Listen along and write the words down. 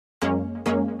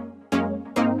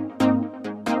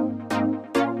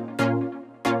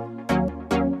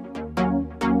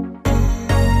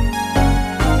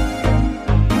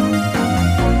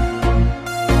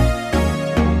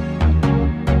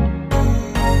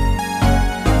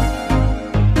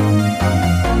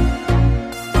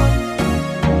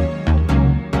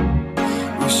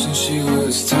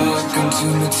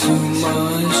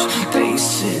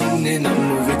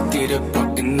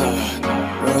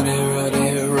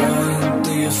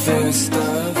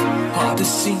stuff. Hard to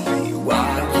see why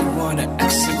you wanna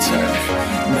act so tough.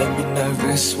 Made me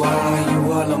nervous, why you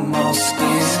all on my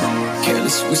skin?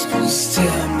 Careless whispers,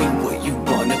 tell me what you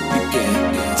wanna begin.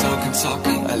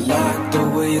 Talking, I like the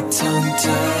way your tongue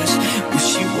touch. Wish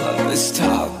you was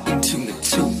talking to me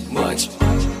too much.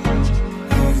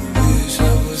 Wish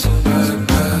I was a bad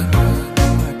man.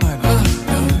 I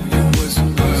know you was a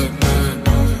bad man.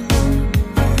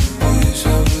 Wish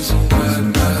I was a bad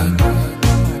man.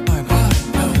 I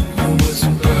know you was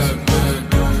a bad man.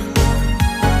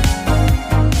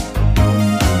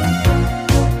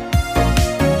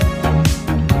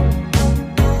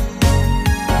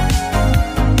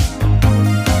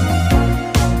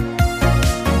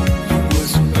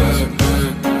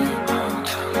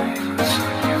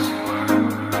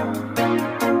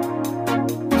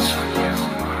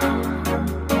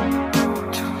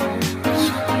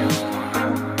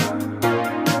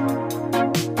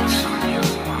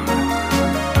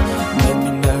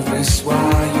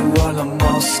 Why you all on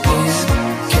my skin?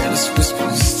 Careless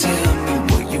whispers, tell me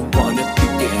what you wanna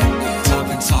begin.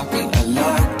 Talking, I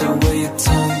like the way your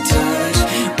tongue touch.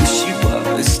 Wish you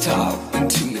was talking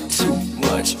to me too